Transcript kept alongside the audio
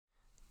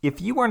If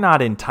you are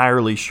not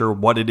entirely sure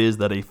what it is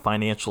that a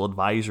financial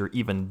advisor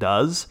even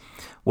does,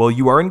 well,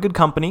 you are in good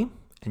company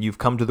and you've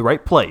come to the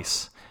right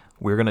place.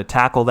 We're going to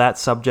tackle that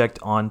subject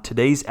on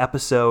today's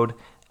episode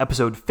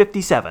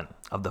 57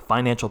 of the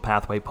Financial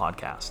Pathway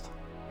Podcast.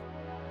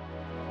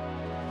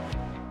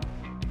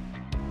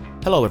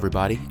 Hello,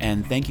 everybody,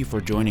 and thank you for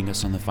joining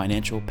us on the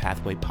Financial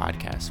Pathway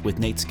Podcast with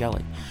Nate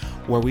Skelly,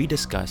 where we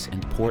discuss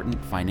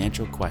important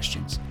financial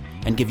questions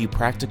and give you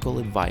practical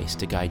advice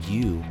to guide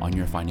you on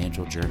your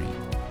financial journey.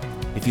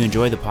 If you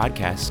enjoy the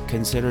podcast,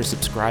 consider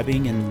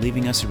subscribing and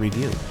leaving us a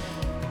review.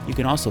 You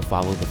can also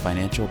follow the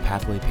Financial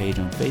Pathway page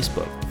on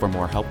Facebook for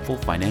more helpful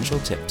financial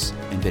tips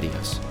and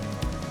videos.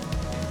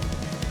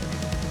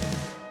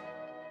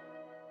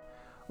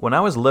 When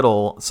I was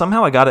little,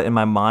 somehow I got it in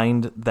my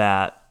mind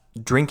that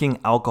drinking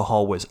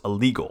alcohol was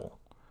illegal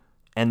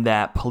and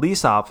that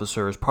police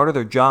officers, part of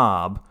their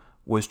job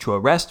was to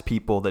arrest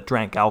people that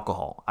drank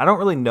alcohol. I don't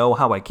really know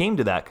how I came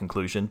to that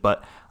conclusion,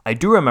 but I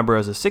do remember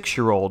as a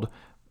 6-year-old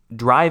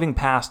driving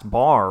past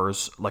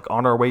bars like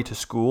on our way to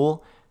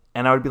school,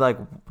 and I would be like,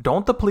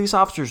 don't the police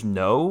officers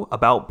know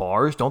about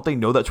bars? Don't they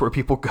know that's where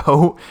people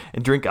go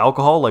and drink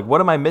alcohol? Like,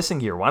 what am I missing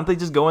here? Why don't they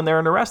just go in there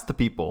and arrest the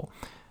people?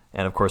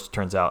 And of course, it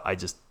turns out I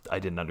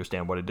didn't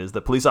understand what it is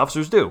that police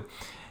officers do.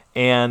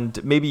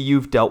 And maybe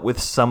you've dealt with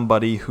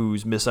somebody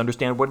who's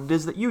misunderstand what it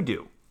is that you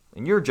do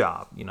in your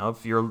job. You know,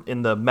 if you're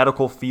in the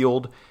medical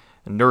field,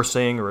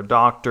 nursing or a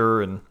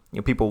doctor, and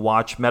people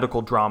watch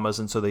medical dramas,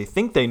 and so they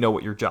think they know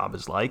what your job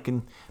is like,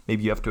 and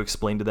maybe you have to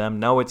explain to them,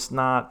 no, it's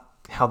not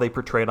how they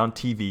portray it on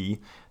TV.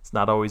 It's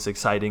not always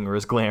exciting or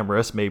as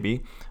glamorous,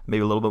 maybe a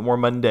little bit more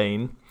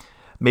mundane.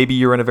 Maybe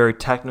you're in a very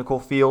technical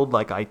field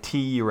like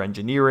IT or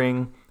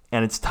engineering,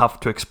 and it's tough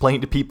to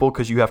explain to people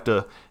because you have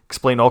to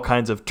explain all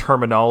kinds of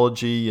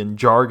terminology and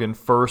jargon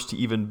first to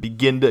even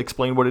begin to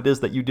explain what it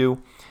is that you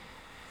do.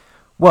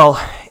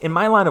 Well, in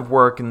my line of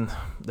work in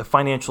the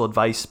financial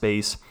advice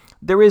space,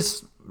 there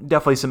is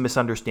definitely some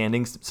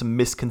misunderstandings, some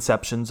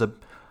misconceptions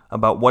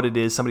about what it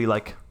is somebody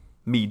like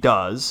me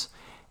does.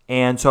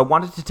 And so I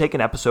wanted to take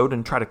an episode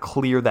and try to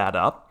clear that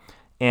up.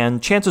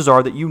 And chances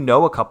are that you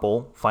know a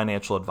couple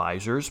financial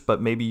advisors,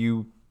 but maybe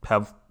you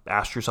have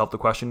asked yourself the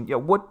question,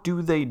 what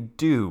do they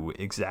do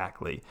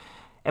exactly?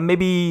 And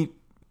maybe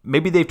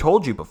they've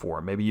told you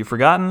before. Maybe you've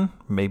forgotten.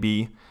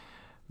 Maybe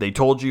they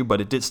told you,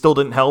 but still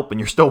didn't help, and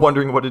you're still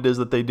wondering what it is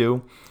that they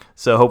do.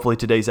 So hopefully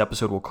today's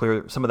episode will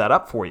clear some of that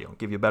up for you,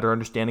 give you a better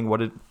understanding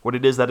what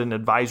it is that an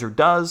advisor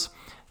does,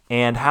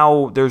 and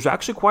how there's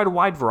actually quite a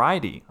wide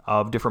variety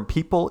of different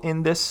people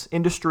in this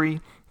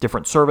industry,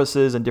 different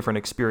services, and different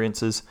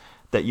experiences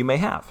that you may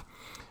have.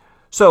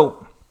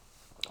 So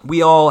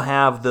we all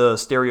have the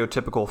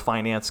stereotypical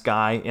finance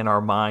guy in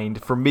our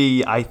mind. For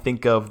me, I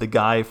think of the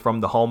guy from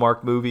the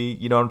Hallmark movie.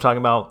 You know what I'm talking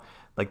about?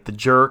 Like the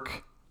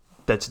jerk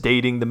that's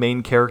dating the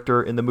main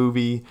character in the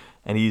movie,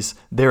 and he's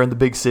there in the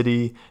big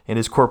city in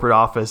his corporate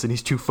office, and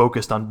he's too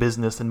focused on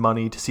business and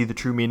money to see the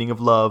true meaning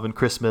of love and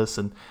Christmas,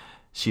 and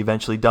she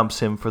eventually dumps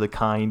him for the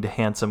kind,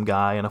 handsome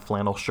guy in a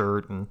flannel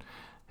shirt and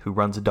who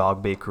runs a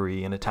dog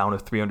bakery in a town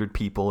of 300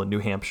 people in New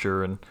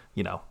Hampshire, and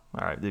all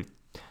right,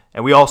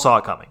 and we all saw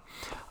it coming.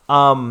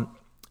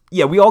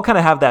 We all kind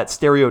of have that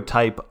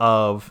stereotype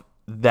of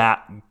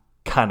that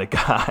kind of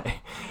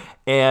guy.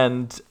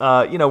 And,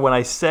 when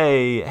I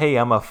say, hey,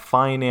 I'm a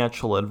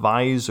financial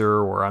advisor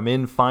or I'm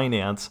in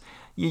finance,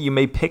 you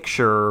may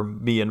picture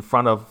me in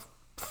front of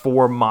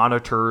 4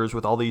 monitors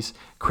with all these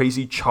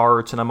crazy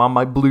charts, and I'm on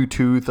my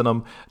Bluetooth, and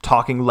I'm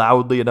talking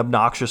loudly and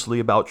obnoxiously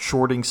about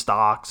shorting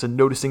stocks and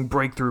noticing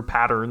breakthrough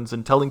patterns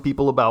and telling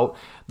people about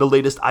the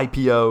latest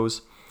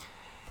IPOs.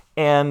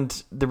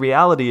 And the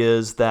reality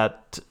is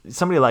that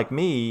somebody like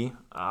me,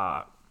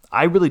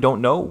 I really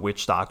don't know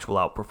which stocks will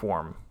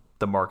outperform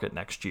the market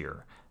next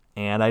year.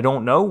 And I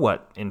don't know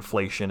what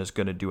inflation is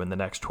going to do in the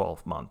next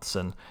 12 months.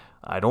 And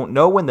I don't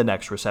know when the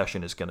next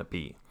recession is going to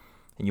be.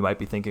 And you might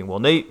be thinking, well,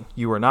 Nate,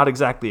 you are not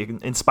exactly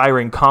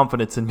inspiring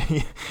confidence in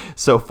me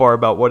so far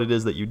about what it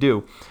is that you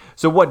do.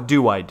 So what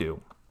do I do?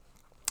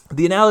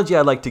 The analogy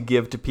I like to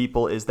give to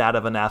people is that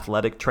of an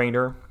athletic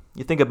trainer.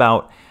 You think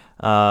about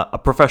a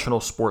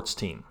professional sports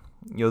team.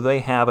 They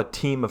have a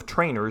team of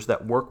trainers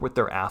that work with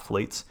their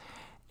athletes.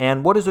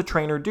 And what does a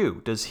trainer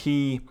do? Does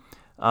he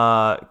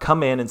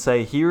come in and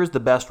say, here's the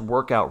best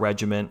workout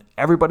regimen.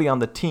 Everybody on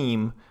the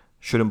team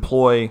should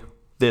employ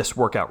this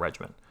workout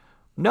regimen?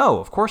 No,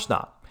 of course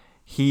not.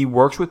 He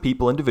works with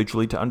people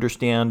individually to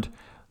understand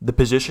the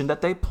position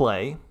that they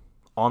play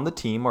on the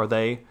team. Are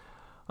they,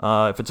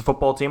 if it's a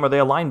football team, are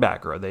they a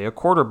linebacker? Are they a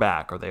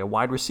quarterback? Are they a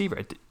wide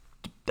receiver?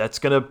 That's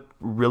going to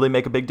really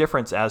make a big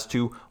difference as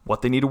to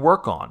what they need to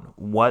work on,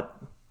 what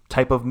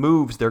type of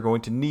moves they're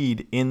going to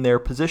need in their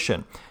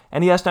position.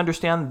 And he has to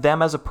understand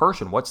them as a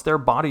person. What's their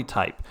body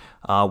type?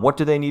 What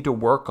do they need to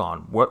work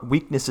on? What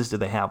weaknesses do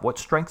they have? What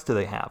strengths do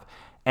they have?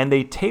 And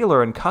they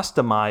tailor and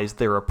customize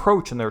their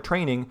approach and their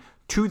training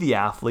to the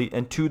athlete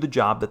and to the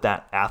job that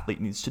that athlete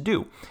needs to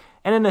do.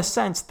 And in a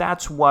sense,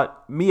 that's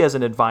what me as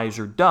an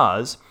advisor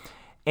does.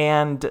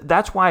 And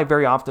that's why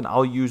very often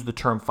I'll use the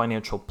term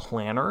financial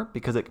planner,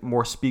 because it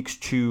more speaks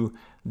to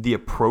the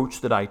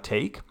approach that I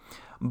take.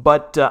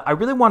 But I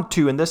really want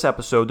to, in this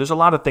episode, there's a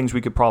lot of things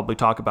we could probably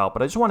talk about,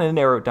 but I just want to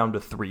narrow it down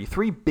to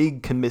three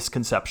big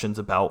misconceptions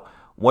about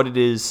what it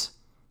is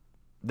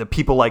that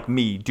people like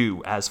me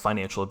do as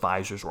financial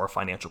advisors or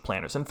financial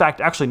planners. In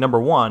fact, actually, number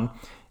one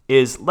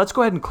is let's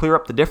go ahead and clear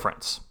up the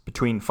difference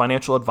between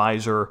financial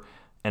advisor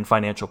and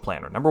financial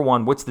planner. Number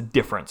one, what's the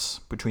difference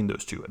between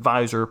those two?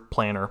 Advisor,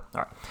 planner.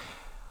 All right.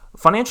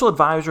 Financial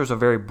advisor is a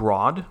very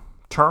broad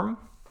term.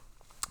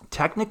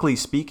 Technically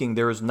speaking,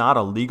 there is not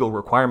a legal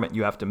requirement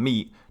you have to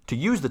meet to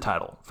use the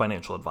title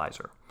financial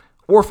advisor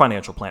or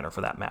financial planner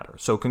for that matter.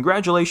 So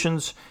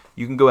congratulations,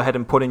 you can go ahead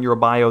and put in your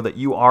bio that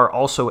you are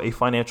also a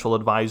financial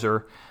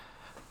advisor.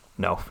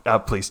 No,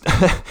 please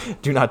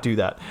do not do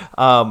that.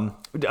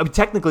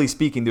 Technically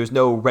speaking, there's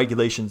no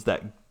regulations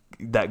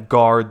that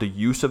guard the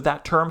use of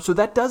that term. So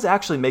that does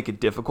actually make it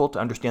difficult to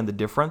understand the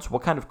difference.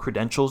 What kind of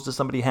credentials does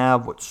somebody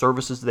have? What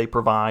services do they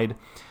provide?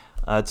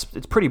 It's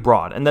pretty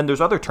broad. And then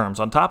there's other terms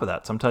on top of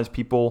that. Sometimes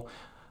people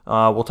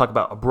will talk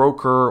about a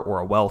broker or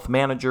a wealth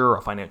manager,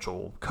 a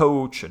financial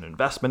coach, an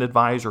investment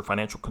advisor,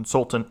 financial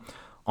consultant,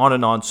 on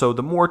and on. So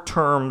the more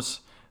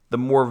terms, the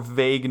more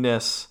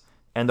vagueness,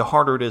 and the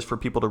harder it is for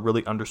people to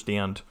really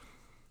understand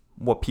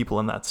what people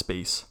in that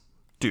space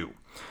do.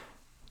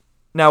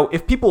 Now,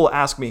 if people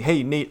ask me,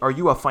 hey, Nate, are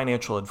you a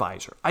financial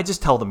advisor? I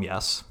just tell them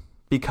yes,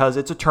 because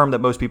it's a term that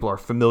most people are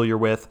familiar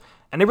with,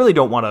 and I really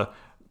don't want to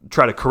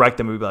try to correct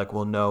them and be like,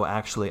 well, no,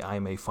 actually,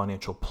 I'm a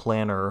financial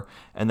planner,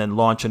 and then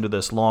launch into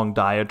this long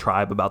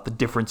diatribe about the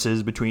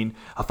differences between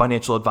a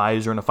financial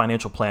advisor and a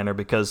financial planner,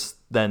 because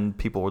then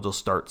people will just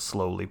start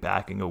slowly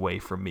backing away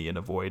from me and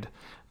avoid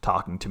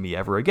talking to me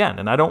ever again,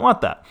 and I don't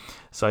want that.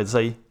 So I'd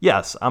say,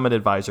 yes, I'm an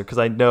advisor, because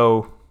I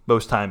know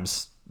most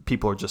times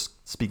people are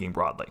just speaking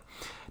broadly.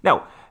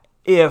 Now,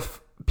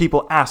 if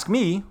people ask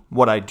me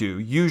what I do,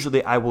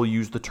 usually I will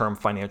use the term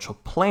financial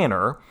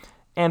planner.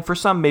 And for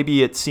some,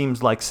 maybe it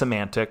seems like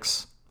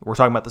semantics. We're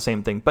talking about the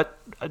same thing. But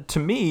to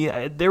me,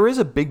 there is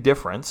a big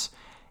difference.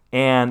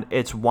 And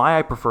it's why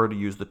I prefer to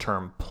use the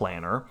term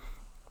planner.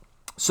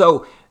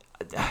 So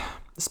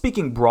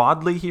speaking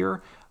broadly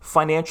here,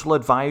 financial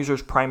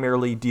advisors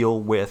primarily deal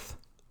with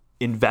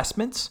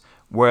investments,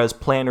 whereas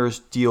planners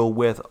deal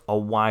with a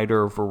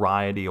wider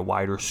variety, a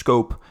wider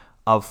scope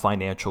of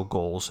financial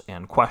goals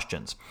and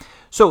questions.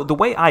 So the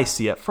way I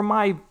see it, from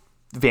my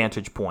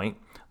vantage point,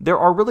 there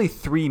are really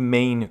three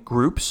main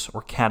groups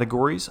or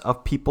categories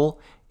of people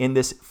in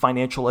this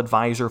financial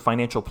advisor,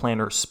 financial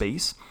planner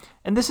space.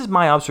 And this is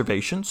my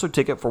observation, so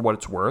take it for what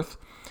it's worth.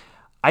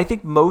 I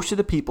think most of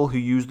the people who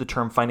use the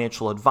term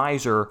financial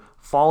advisor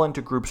fall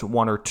into groups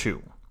 1 or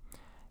 2.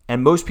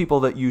 And most people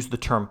that use the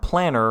term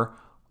planner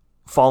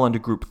fall into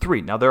group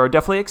 3. Now, there are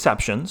definitely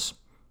exceptions,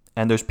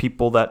 and there's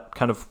people that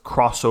kind of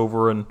cross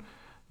over and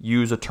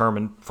use a term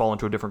and fall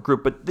into a different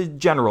group, but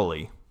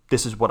generally,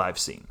 this is what I've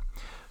seen.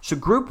 So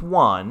group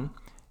 1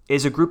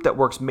 is a group that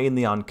works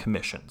mainly on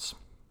commissions.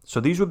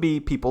 So these would be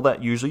people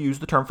that usually use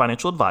the term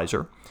financial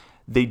advisor.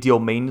 They deal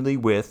mainly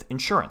with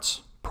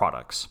insurance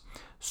products.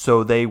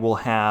 So they will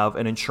have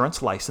an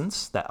insurance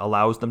license that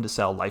allows them to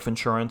sell life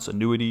insurance,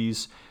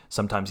 annuities,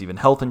 sometimes even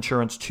health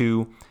insurance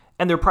too.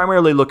 And they're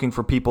primarily looking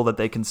for people that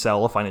they can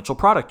sell a financial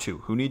product to.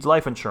 Who needs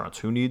life insurance?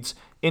 Who needs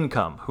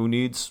income? Who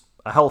needs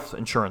a health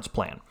insurance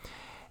plan?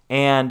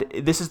 And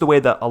this is the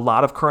way that a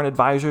lot of current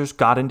advisors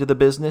got into the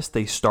business.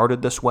 They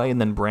started this way and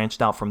then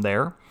branched out from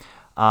there.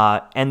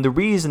 And the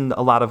reason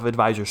a lot of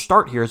advisors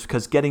start here is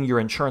because getting your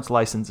insurance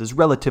license is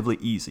relatively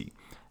easy.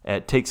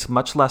 It takes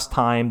much less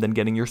time than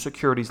getting your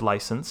securities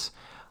license.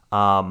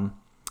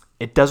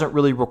 It doesn't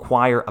really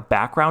require a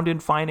background in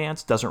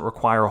finance, doesn't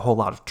require a whole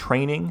lot of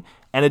training,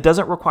 and it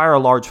doesn't require a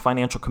large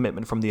financial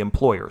commitment from the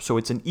employer. So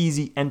it's an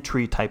easy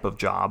entry type of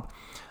job.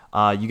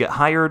 You get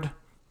hired,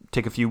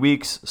 take a few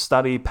weeks,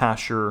 study,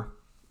 pass your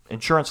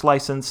insurance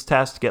license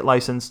test, get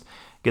licensed,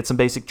 get some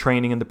basic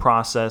training in the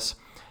process.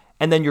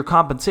 And then your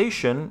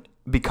compensation,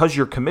 because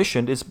you're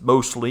commissioned, is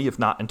mostly, if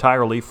not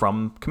entirely,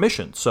 from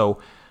commission. So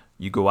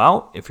you go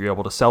out, if you're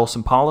able to sell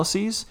some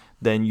policies,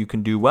 then you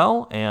can do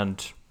well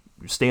and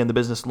stay in the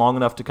business long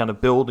enough to kind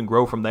of build and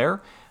grow from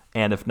there.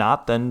 And if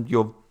not, then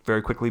you'll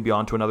very quickly be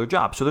on to another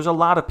job. So there's a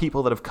lot of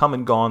people that have come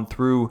and gone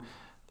through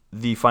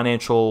the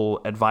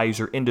financial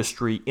advisor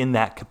industry in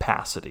that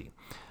capacity.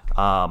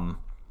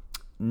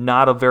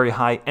 Not a very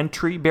high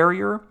entry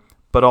barrier,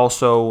 but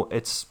also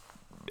it's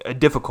a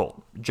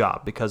difficult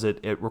job because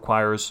it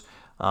requires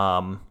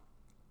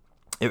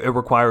it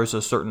requires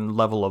a certain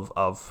level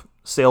of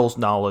sales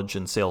knowledge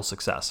and sales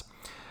success.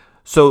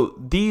 So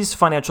these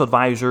financial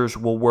advisors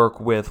will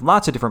work with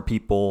lots of different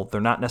people. They're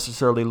not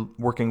necessarily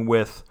working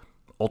with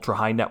ultra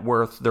high net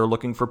worth. They're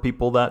looking for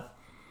people that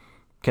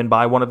can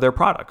buy one of their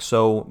products.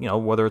 So,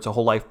 whether it's a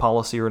whole life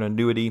policy or an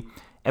annuity.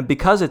 And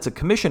because it's a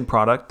commission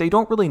product, they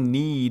don't really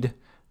need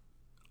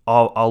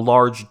a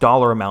large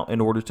dollar amount in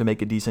order to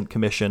make a decent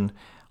commission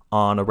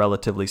on a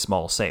relatively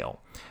small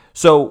sale.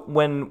 So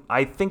when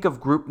I think of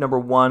group number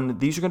one,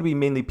 these are going to be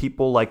mainly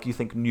people like you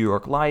think New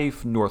York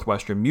Life,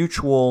 Northwestern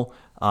Mutual.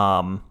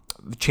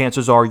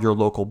 Chances are your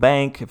local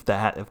bank, if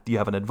you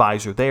have an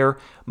advisor there.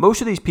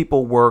 Most of these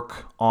people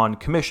work on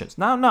commissions.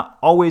 Now, not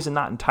always and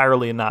not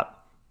entirely and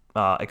not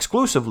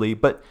exclusively,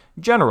 but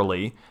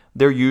generally,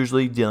 they're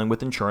usually dealing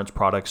with insurance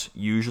products,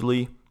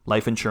 usually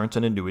life insurance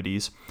and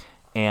annuities,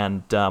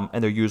 and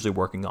they're usually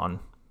working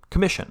on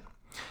commission.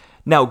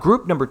 Now,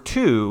 group number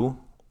two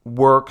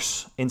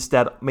works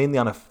instead mainly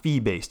on a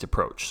fee-based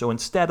approach. So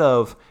instead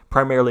of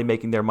primarily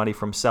making their money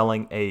from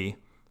selling a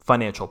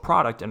financial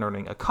product and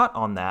earning a cut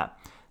on that,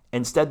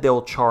 instead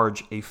they'll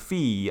charge a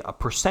fee, a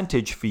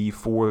percentage fee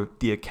for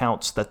the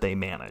accounts that they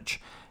manage.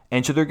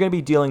 And so they're going to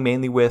be dealing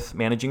mainly with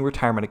managing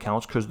retirement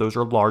accounts because those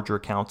are larger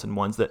accounts and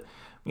ones that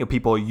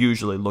people are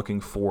usually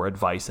looking for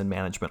advice and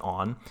management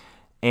on.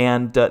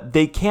 And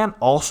they can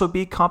also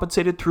be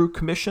compensated through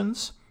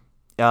commissions,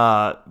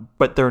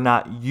 but they're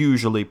not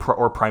usually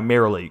or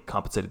primarily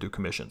compensated through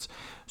commissions.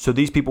 So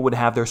these people would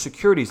have their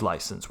securities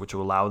license, which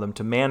will allow them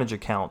to manage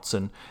accounts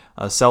and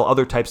sell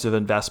other types of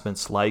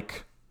investments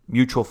like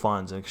mutual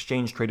funds and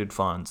exchange-traded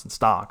funds and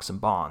stocks and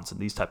bonds and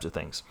these types of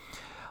things.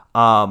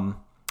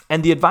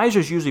 And the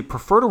advisors usually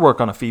prefer to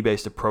work on a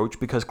fee-based approach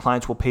because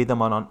clients will pay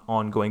them on an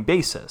ongoing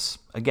basis,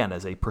 again,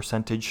 as a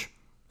percentage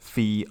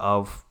fee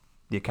of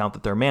the account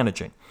that they're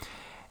managing.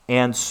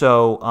 And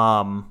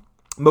so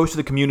most of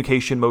the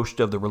communication, most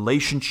of the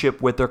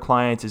relationship with their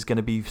clients is going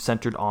to be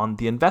centered on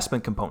the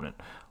investment component,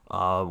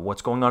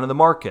 what's going on in the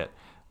market,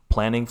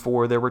 planning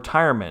for their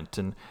retirement,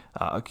 and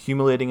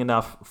accumulating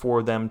enough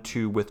for them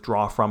to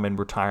withdraw from in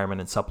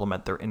retirement and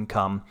supplement their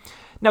income.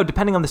 Now,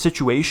 depending on the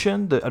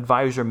situation, the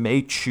advisor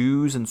may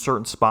choose in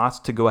certain spots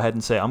to go ahead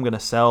and say, I'm going to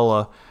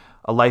sell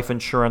a life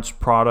insurance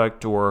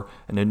product or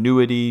an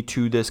annuity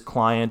to this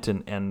client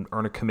and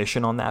earn a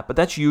commission on that. But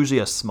that's usually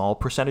a small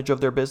percentage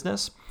of their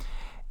business.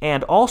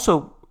 And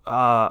also,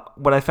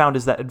 what I found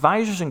is that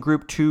advisors in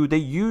Group 2, they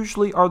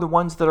usually are the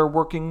ones that are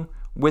working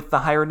with the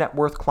higher net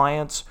worth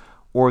clients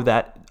or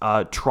that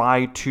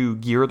try to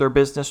gear their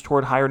business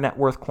toward higher net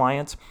worth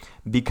clients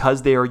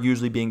because they are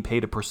usually being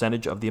paid a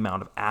percentage of the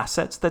amount of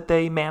assets that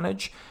they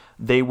manage.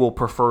 They will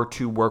prefer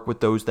to work with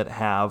those that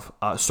have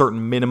a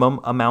certain minimum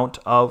amount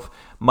of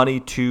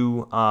money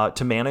to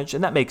manage,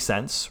 and that makes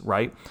sense,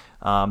 right?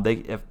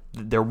 If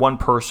they're one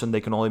person, they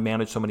can only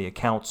manage so many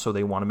accounts, so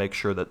they want to make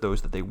sure that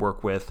those that they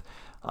work with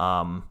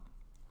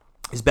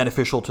is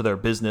beneficial to their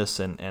business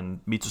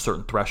and meets a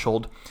certain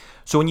threshold.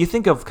 So when you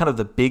think of kind of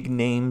the big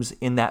names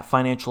in that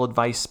financial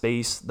advice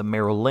space, the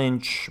Merrill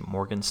Lynch,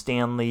 Morgan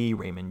Stanley,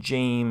 Raymond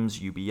James,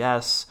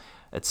 UBS,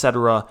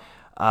 etc.,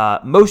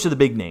 most of the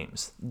big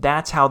names,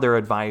 that's how their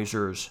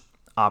advisors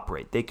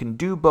operate. They can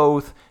do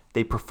both.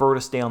 They prefer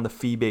to stay on the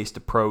fee-based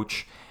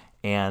approach,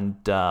 and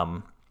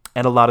a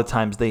lot of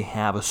times they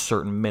have a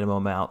certain minimum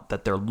amount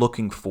that they're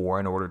looking for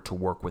in order to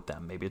work with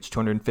them. Maybe it's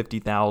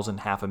 $250,000,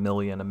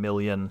 $500,000, $1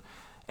 million,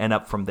 and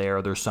up from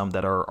there. There's some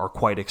that are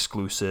quite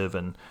exclusive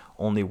and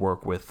only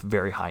work with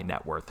very high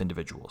net worth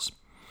individuals.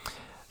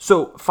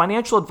 So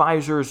financial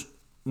advisors,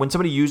 when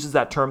somebody uses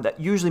that term, that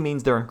usually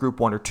means they're in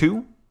Group 1 or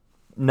 2,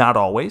 not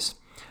always.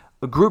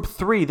 Group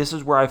 3, this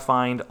is where I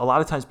find a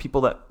lot of times people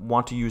that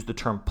want to use the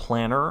term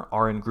planner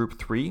are in Group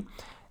 3,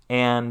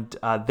 and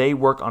they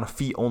work on a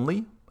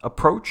fee-only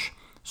approach,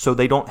 so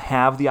they don't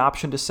have the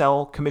option to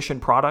sell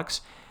commission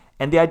products.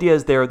 And the idea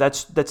is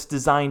that's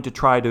designed to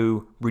try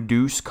to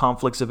reduce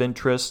conflicts of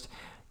interest.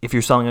 If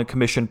you're selling a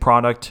commission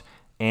product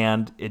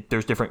and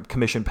there's different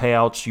commission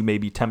payouts, you may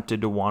be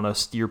tempted to want to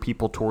steer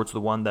people towards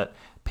the one that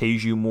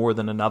pays you more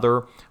than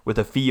another. With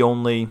a fee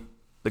only,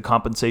 the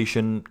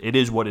compensation, it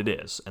is what it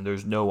is, and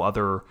there's no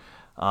other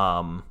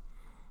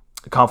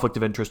conflict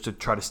of interest to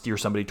try to steer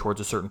somebody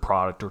towards a certain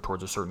product or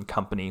towards a certain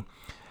company.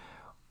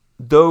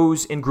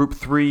 Those in Group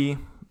 3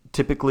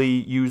 typically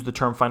use the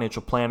term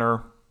financial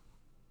planner.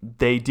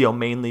 They deal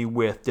mainly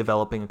with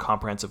developing a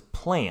comprehensive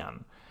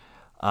plan,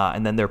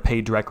 and then they're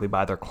paid directly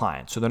by their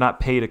clients. So they're not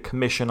paid a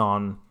commission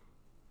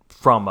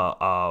from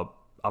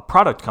a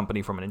product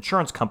company, from an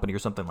insurance company or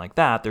something like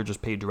that. They're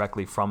just paid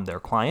directly from their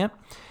client.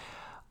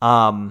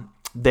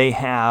 They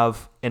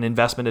have an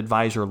investment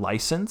advisor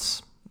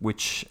license,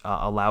 which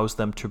allows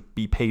them to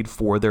be paid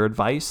for their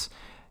advice.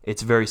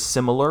 It's very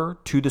similar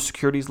to the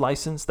securities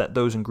license that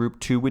those in Group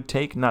 2 would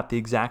take. Not the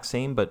exact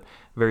same, but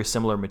very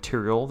similar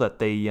material that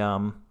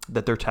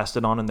they're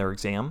tested on in their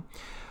exam.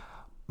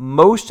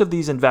 Most of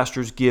these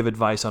investors give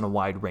advice on a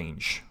wide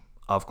range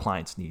of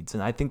clients' needs,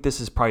 and I think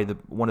this is probably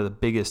one of the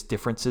biggest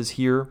differences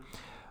here.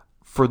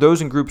 For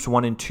those in Groups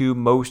 1 and 2,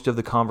 most of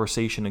the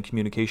conversation and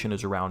communication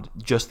is around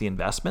just the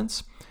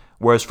investments,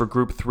 whereas for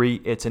Group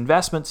 3, it's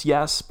investments,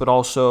 yes, but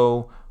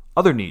also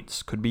other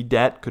needs. Could be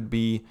debt, could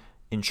be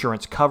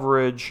insurance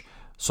coverage,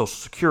 Social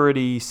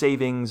Security,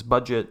 savings,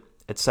 budget,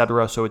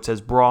 etc. So it's as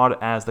broad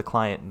as the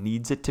client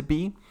needs it to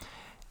be.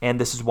 And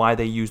this is why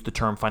they use the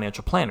term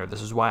financial planner.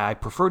 This is why I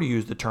prefer to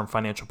use the term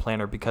financial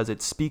planner, because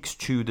it speaks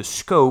to the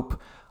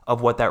scope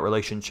of what that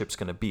relationship's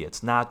going to be.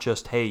 It's not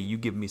just, hey, you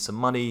give me some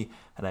money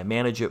and I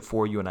manage it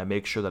for you and I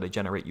make sure that I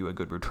generate you a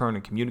good return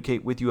and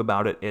communicate with you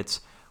about it.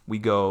 It's we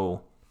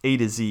go A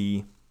to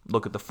Z,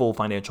 look at the full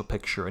financial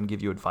picture and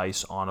give you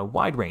advice on a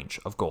wide range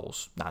of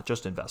goals, not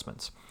just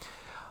investments.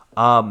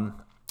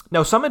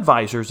 Now, some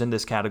advisors in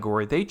this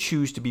category, they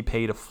choose to be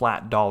paid a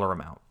flat dollar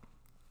amount.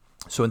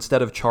 So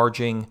instead of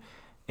charging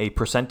a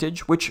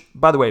percentage, which,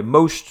 by the way,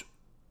 most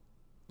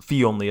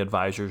fee-only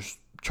advisors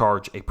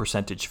charge a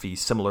percentage fee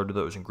similar to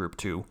those in Group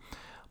 2,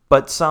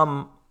 but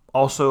some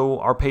also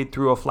are paid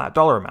through a flat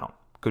dollar amount.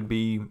 Could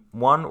be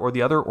one or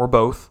the other or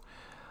both.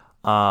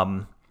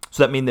 So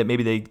that means that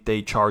maybe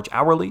they charge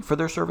hourly for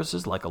their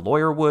services like a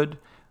lawyer would.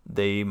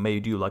 They may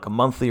do like a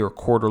monthly or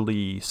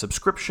quarterly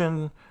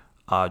subscription,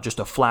 just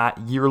a flat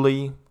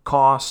yearly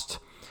cost.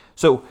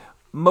 So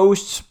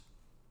most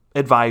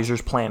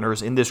advisors,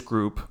 planners in this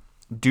group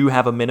do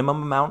have a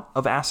minimum amount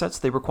of assets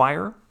they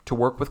require to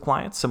work with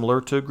clients,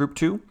 similar to Group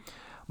 2.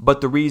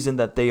 But the reason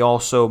that they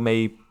also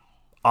may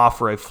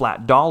offer a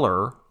flat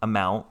dollar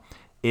amount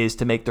is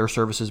to make their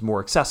services more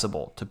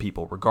accessible to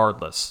people,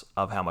 regardless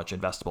of how much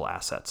investable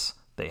assets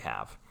they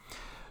have.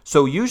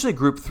 So usually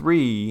Group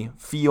 3,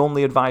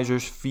 fee-only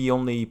advisors,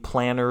 fee-only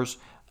planners,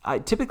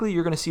 typically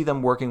you're going to see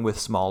them working with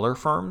smaller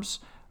firms,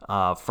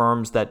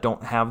 firms that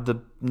don't have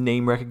the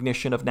name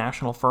recognition of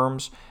national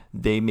firms.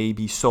 They may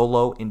be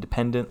solo,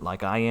 independent,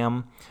 like I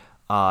am.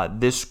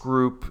 This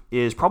group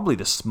is probably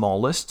the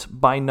smallest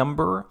by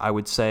number, I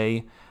would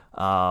say,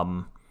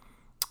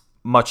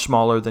 much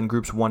smaller than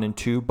Groups 1 and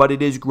 2, but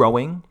it is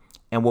growing.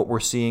 And what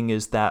we're seeing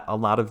is that a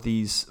lot of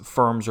these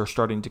firms are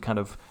starting to kind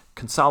of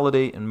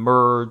consolidate and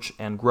merge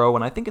and grow.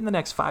 And I think in the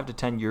next 5 to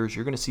 10 years,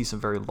 you're going to see some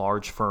very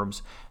large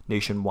firms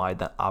nationwide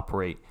that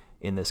operate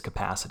in this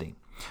capacity.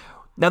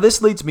 Now,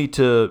 this leads me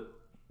to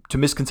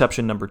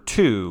misconception number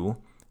 2,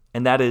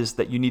 and that is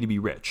that you need to be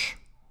rich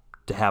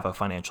to have a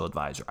financial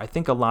advisor. I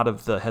think a lot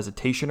of the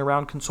hesitation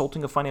around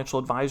consulting a financial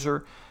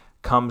advisor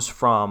comes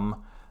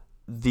from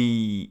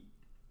the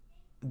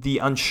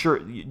unsure,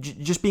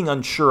 just being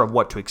unsure of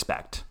what to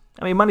expect.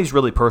 I mean, money's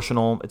really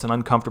personal. It's an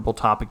uncomfortable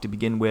topic to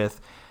begin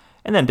with.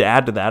 And then to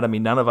add to that, I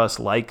mean, none of us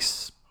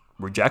likes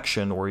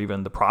rejection or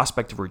even the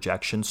prospect of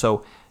rejection.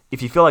 So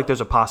if you feel like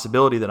there's a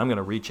possibility that I'm going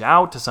to reach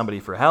out to somebody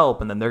for help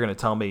and then they're going to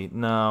tell me,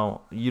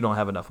 no, you don't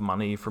have enough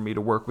money for me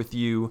to work with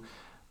you,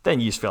 then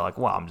you just feel like,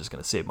 well, I'm just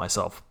going to save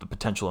myself the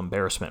potential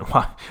embarrassment.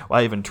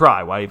 Why even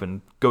try? Why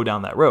even go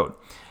down that road?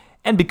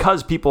 And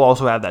because people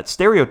also have that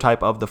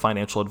stereotype of the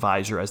financial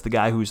advisor as the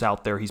guy who's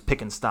out there, he's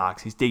picking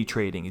stocks, he's day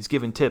trading, he's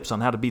giving tips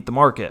on how to beat the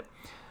market.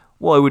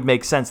 Well, it would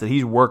make sense that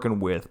he's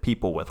working with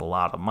people with a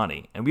lot of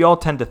money. And we all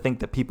tend to think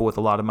that people with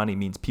a lot of money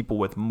means people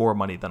with more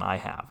money than I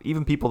have.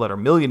 Even people that are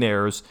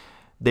millionaires,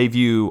 they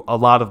view a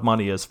lot of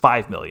money as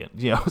 5 million,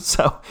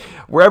 So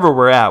wherever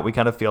we're at, we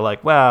kind of feel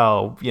like,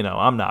 well,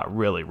 I'm not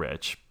really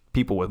rich.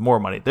 People with more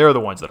money, they're the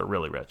ones that are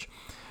really rich.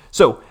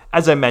 So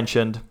as I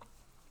mentioned,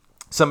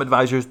 some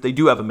advisors, they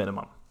do have a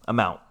minimum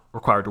amount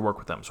required to work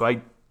with them. So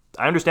I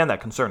understand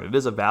that concern. It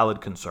is a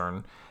valid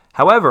concern.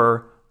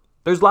 However,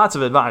 there's lots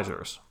of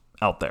advisors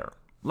out there,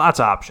 lots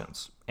of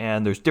options.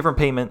 And there's different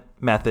payment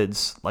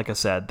methods, like I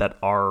said, that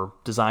are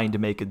designed to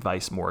make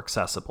advice more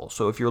accessible.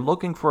 So if you're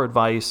looking for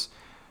advice,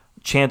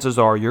 chances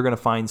are you're going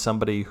to find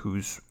somebody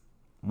who's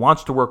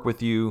wants to work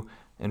with you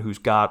and who's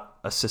got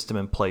a system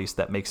in place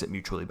that makes it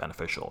mutually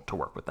beneficial to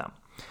work with them.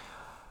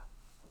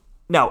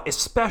 Now,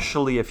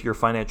 especially if your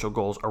financial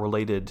goals are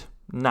related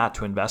not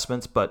to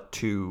investments, but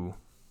to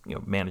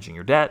managing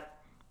your debt,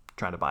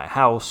 trying to buy a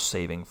house,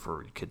 saving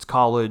for your kids'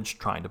 college,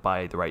 trying to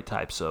buy the right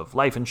types of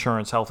life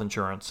insurance, health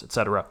insurance,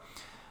 etc.,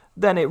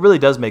 then it really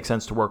does make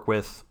sense to work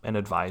with an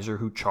advisor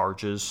who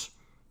charges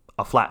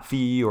a flat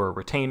fee or a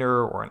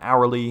retainer or an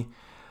hourly,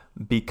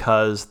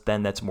 because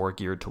then that's more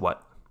geared to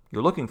what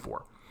you're looking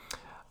for.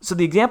 So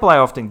the example I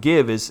often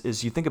give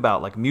is you think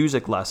about like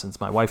music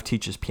lessons. My wife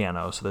teaches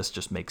piano, so this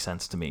just makes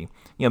sense to me.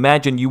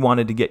 Imagine you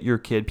wanted to get your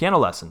kid piano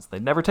lessons.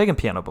 They'd never taken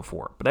piano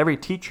before, but every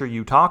teacher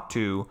you talked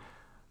to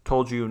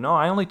told you, no,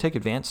 I only take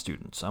advanced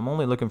students. I'm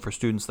only looking for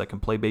students that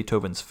can play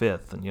Beethoven's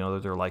Fifth, and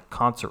they're like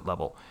concert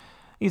level.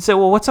 You'd say,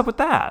 well, what's up with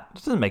that?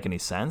 It doesn't make any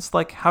sense.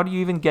 Like, how do you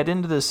even get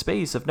into this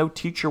space if no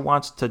teacher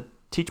wants to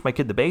teach my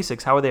kid the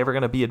basics? How are they ever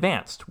going to be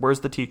advanced? Where's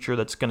the teacher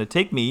that's going to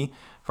take me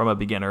from a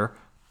beginner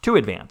to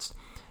advanced?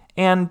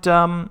 And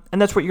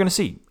that's what you're going to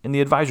see in the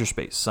advisor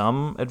space.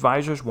 Some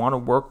advisors want to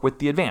work with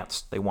the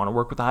advanced. They want to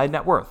work with the high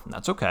net worth, and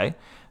that's okay.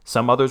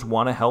 Some others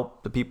want to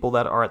help the people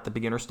that are at the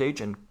beginner stage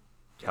and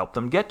help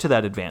them get to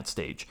that advanced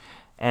stage.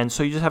 And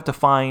so you just have to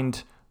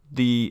find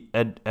the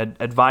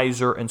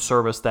advisor and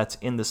service that's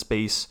in the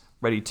space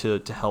ready to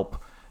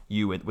help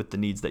you with the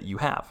needs that you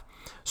have.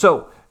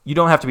 So you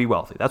don't have to be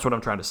wealthy. That's what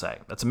I'm trying to say.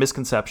 That's a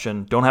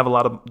misconception. Don't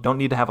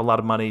need to have a lot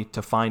of money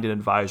to find an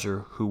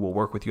advisor who will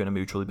work with you in a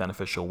mutually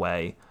beneficial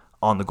way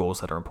on the goals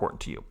that are important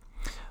to you.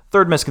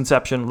 Third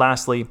misconception,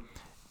 lastly,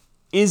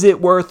 is it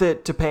worth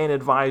it to pay an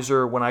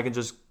advisor when I can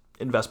just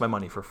invest my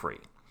money for free?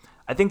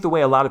 I think the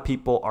way a lot of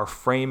people are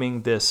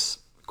framing this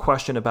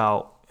question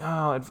about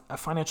a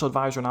financial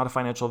advisor, not a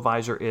financial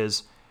advisor,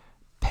 is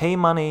pay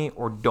money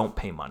or don't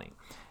pay money.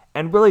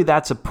 And really,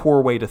 that's a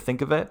poor way to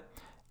think of it.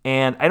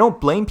 And I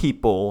don't blame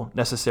people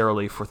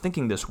necessarily for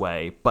thinking this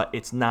way, but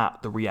it's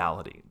not the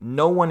reality.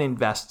 No one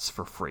invests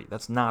for free.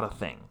 That's not a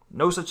thing.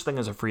 No such thing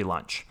as a free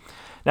lunch.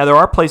 Now, there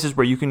are places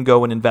where you can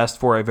go and invest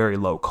for a very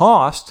low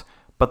cost,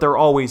 but there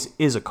always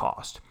is a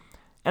cost.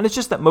 And it's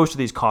just that most of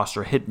these costs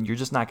are hidden. You're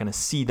just not going to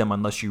see them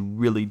unless you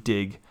really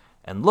dig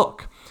and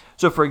look.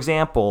 So, for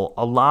example,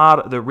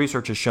 the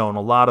research has shown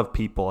a lot of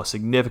people, a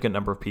significant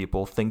number of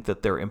people, think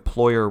that their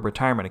employer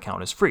retirement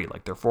account is free,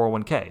 like their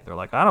 401k. They're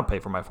like, I don't pay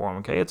for my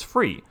 401k, it's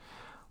free.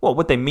 Well,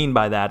 what they mean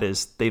by that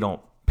is they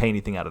don't pay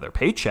anything out of their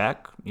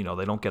paycheck. They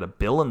don't get a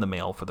bill in the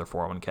mail for their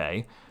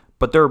 401k,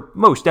 but there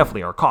most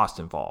definitely are costs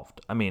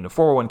involved. I mean, a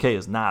 401k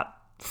is not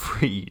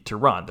free to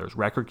run. There's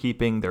record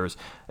keeping, there's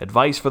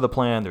advice for the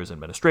plan, there's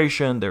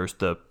administration, there's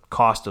the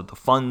cost of the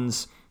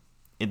funds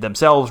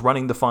themselves,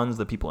 running the funds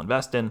that people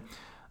invest in.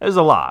 There's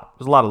a lot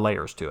of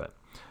layers to it.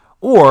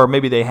 Or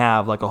maybe they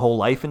have like a whole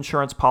life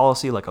insurance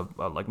policy, like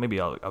maybe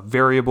a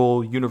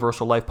variable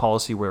universal life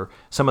policy where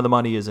some of the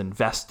money is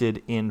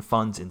invested in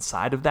funds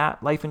inside of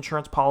that life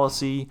insurance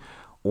policy,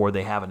 or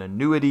they have an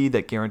annuity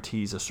that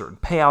guarantees a certain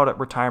payout at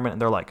retirement,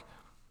 and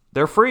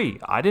they're free.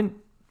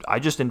 I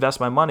just invest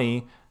my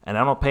money and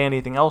I don't pay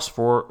anything else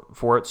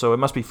for it, so it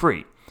must be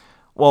free.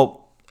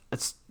 Well,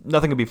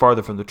 nothing could be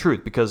farther from the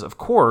truth, because of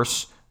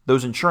course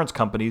those insurance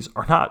companies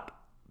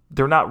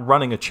they're not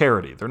running a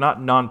charity. They're not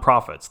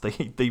nonprofits.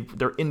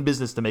 They're in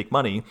business to make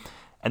money,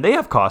 and they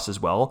have costs as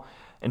well.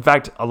 In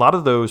fact, a lot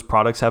of those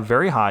products have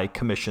very high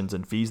commissions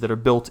and fees that are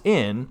built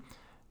in,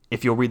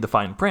 if you'll read the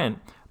fine print,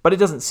 but it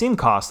doesn't seem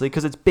costly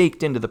because it's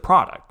baked into the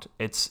product.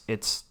 It's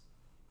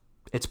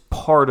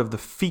part of the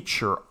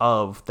feature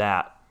of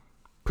that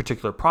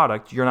particular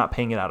product. You're not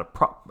paying it out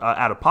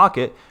of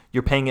pocket.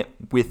 You're paying it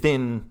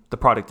within the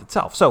product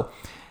itself. So,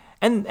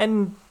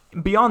 and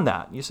beyond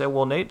that, you say,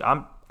 well, Nate,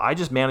 I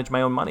just manage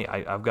my own money.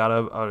 I've got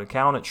an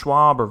account at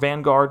Schwab or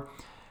Vanguard,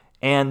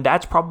 and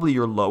that's probably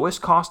your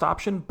lowest cost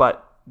option,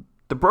 but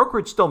the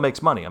brokerage still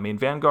makes money. I mean,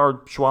 Vanguard,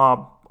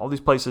 Schwab, all these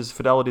places,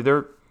 Fidelity,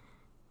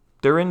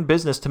 they're in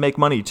business to make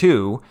money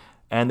too,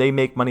 and they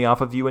make money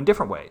off of you in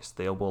different ways.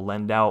 They will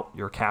lend out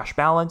your cash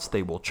balance.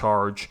 They will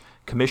charge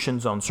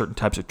commissions on certain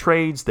types of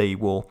trades. They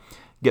will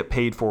get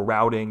paid for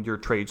routing your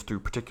trades through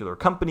particular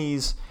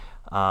companies.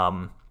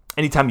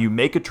 Anytime you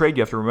make a trade,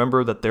 you have to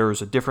remember that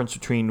there's a difference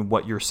between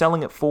what you're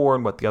selling it for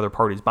and what the other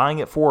party's buying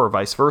it for, or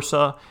vice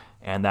versa.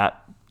 And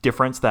that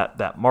difference,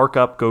 that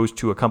markup, goes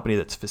to a company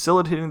that's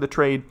facilitating the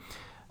trade.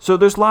 So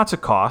there's lots of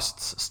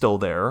costs still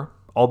there,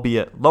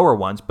 albeit lower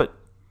ones, but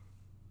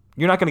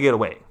you're not going to get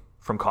away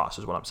from costs,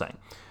 is what I'm saying.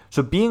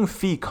 So being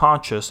fee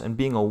conscious and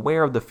being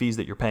aware of the fees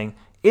that you're paying,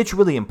 it's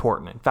really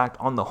important. In fact,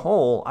 on the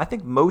whole, I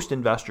think most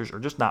investors are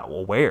just not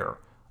aware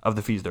of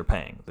the fees they're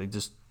paying.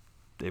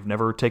 They've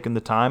never taken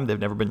the time, they've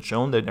never been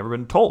shown, they've never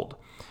been told.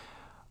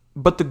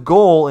 But the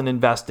goal in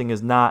investing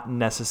is not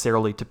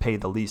necessarily to pay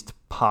the least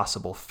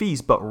possible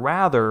fees, but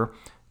rather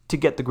to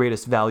get the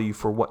greatest value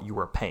for what you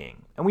are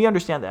paying. And we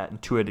understand that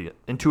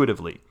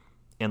intuitively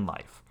in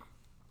life.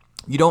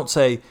 You don't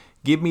say,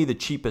 give me the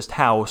cheapest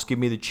house, give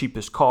me the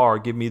cheapest car,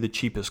 give me the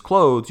cheapest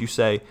clothes. You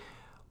say,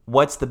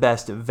 what's the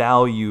best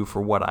value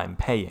for what I'm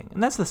paying?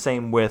 And that's the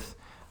same with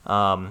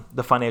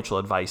the financial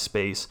advice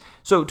space.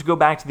 So to go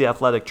back to the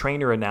athletic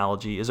trainer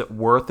analogy, is it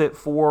worth it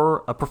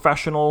for a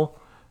professional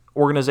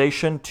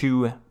organization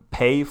to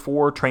pay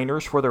for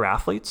trainers for their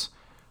athletes?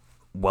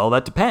 Well,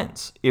 that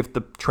depends. If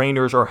the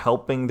trainers are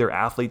helping their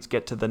athletes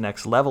get to the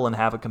next level and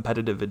have a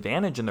competitive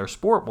advantage in their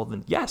sport, well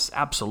then yes,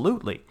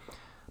 absolutely.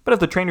 But if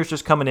the trainer's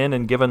just coming in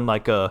and giving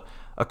like a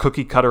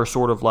cookie cutter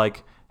sort of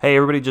like, hey,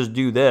 everybody just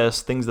do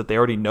this, things that they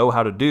already know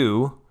how to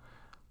do,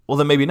 well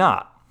then maybe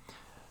not.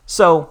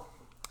 So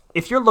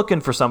if you're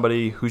looking for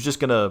somebody who's just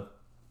going to,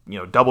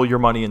 double your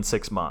money in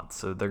 6 months,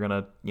 so they're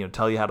going to,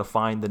 tell you how to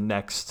find the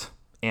next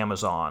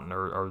Amazon,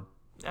 or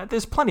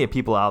there's plenty of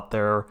people out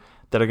there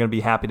that are going to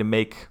be happy to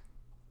make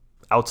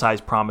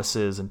outsized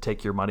promises and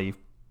take your money,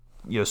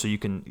 so you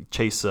can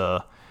chase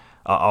a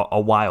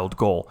wild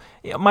goal.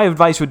 My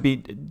advice would be,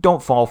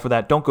 don't fall for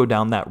that. Don't go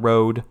down that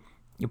road.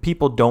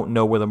 People don't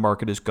know where the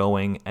market is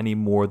going any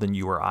more than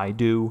you or I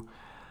do.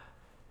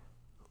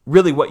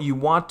 Really, what you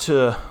want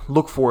to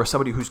look for is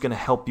somebody who's going to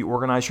help you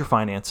organize your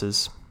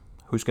finances,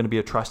 who's going to be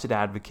a trusted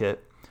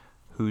advocate,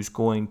 who's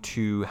going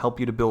to help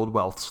you to build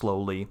wealth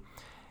slowly,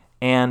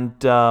 and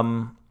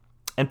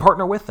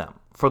partner with them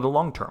for the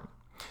long term.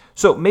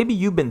 So maybe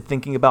you've been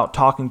thinking about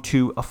talking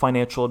to a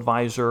financial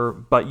advisor,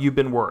 but you've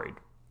been worried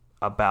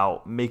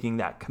about making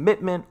that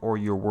commitment, or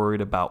you're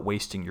worried about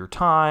wasting your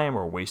time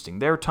or wasting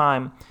their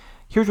time.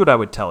 Here's what I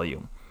would tell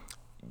you.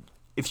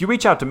 If you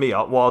reach out to me,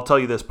 I'll tell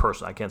you this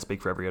personally. I can't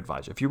speak for every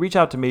advisor. If you reach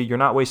out to me, you're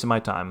not wasting my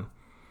time,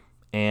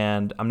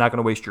 and I'm not going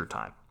to waste your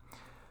time,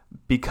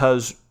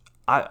 because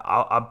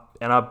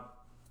I've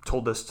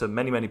told this to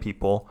many, many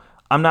people.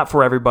 I'm not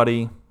for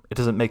everybody. It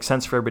doesn't make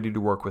sense for everybody to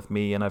work with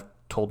me, and I've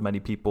told many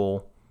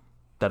people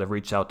that have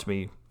reached out to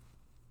me,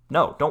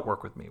 no, don't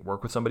work with me.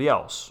 Work with somebody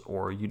else.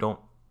 Or you don't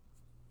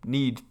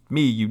need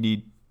me. You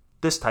need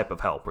this type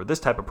of help or this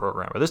type of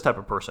program or this type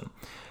of person.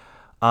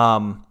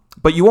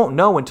 But you won't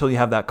know until you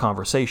have that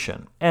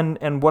conversation.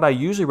 And what I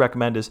usually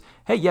recommend is,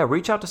 hey, yeah,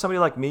 reach out to somebody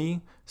like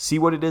me, see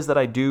what it is that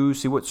I do,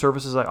 see what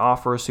services I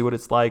offer, see what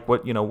it's like,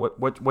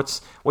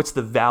 what's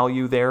the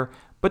value there.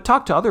 But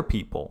talk to other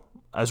people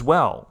as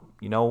well.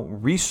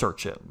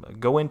 Research it.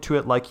 Go into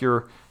it like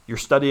you're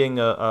studying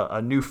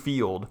a new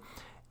field,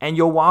 and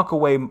you'll walk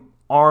away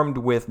armed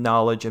with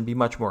knowledge and be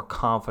much more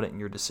confident in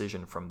your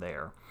decision from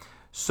there.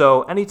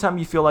 So anytime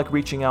you feel like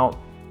reaching out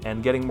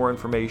and getting more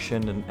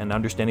information and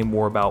understanding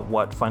more about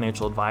what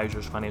financial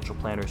advisors, financial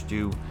planners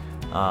do,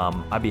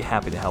 I'd be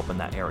happy to help in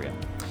that area.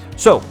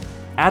 So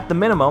at the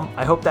minimum,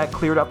 I hope that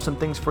cleared up some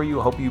things for you.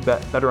 I hope you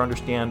better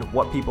understand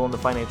what people in the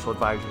financial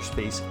advisor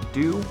space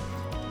do.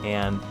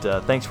 And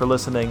thanks for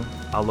listening.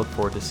 I'll look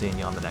forward to seeing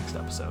you on the next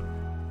episode.